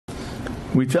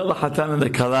We tell the Hatan and the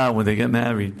Kala when they get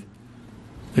married,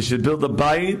 they should build a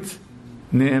Bayit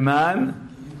Ne'eman.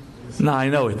 No, I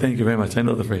know it. Thank you very much. I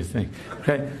know the phrase. Thank you.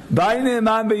 Okay. Bayit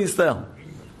Ne'eman Be'Yisrael.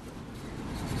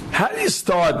 How do you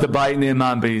start the Bayit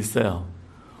Ne'eman Be'Yisrael?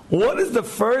 What is the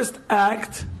first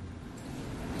act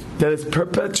that is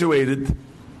perpetuated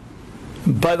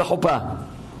by the Chuppah?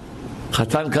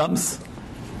 Hatan comes,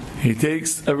 he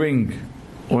takes a ring,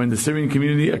 or in the Syrian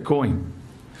community, a coin.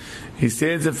 He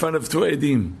stands in front of two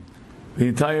Edim. The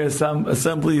entire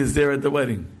assembly is there at the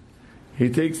wedding. He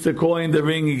takes the coin, the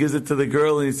ring, he gives it to the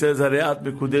girl, and he says, Hareat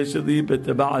mekudesh li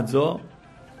b'taba'at zo,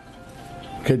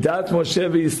 kedat Moshe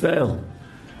v'Yisrael.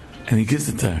 And he gives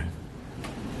it to her.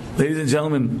 Ladies and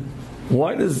gentlemen,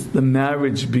 why does the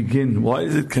marriage begin? Why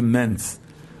does it commence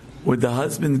with the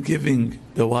husband giving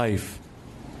the wife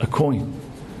a coin,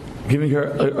 giving her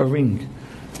a ring?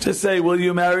 Just say, will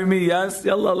you marry me? Yes?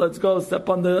 Yalla, let's go. Step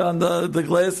on the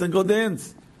glass and go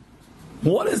dance.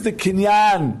 What is the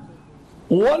kinyan?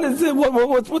 What is it?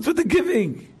 What's with the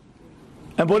giving?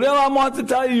 And Borei Olam wants to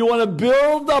tell you, you want to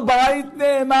build a Bayit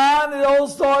Ne'eman, it all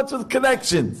starts with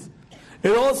connections.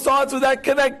 It all starts with that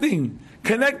connecting.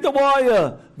 Connect the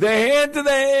wire, the hand to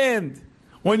the hand.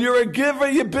 When you're a giver,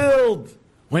 you build.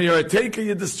 When you're a taker,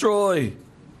 you destroy.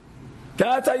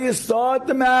 That's how you start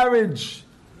the marriage.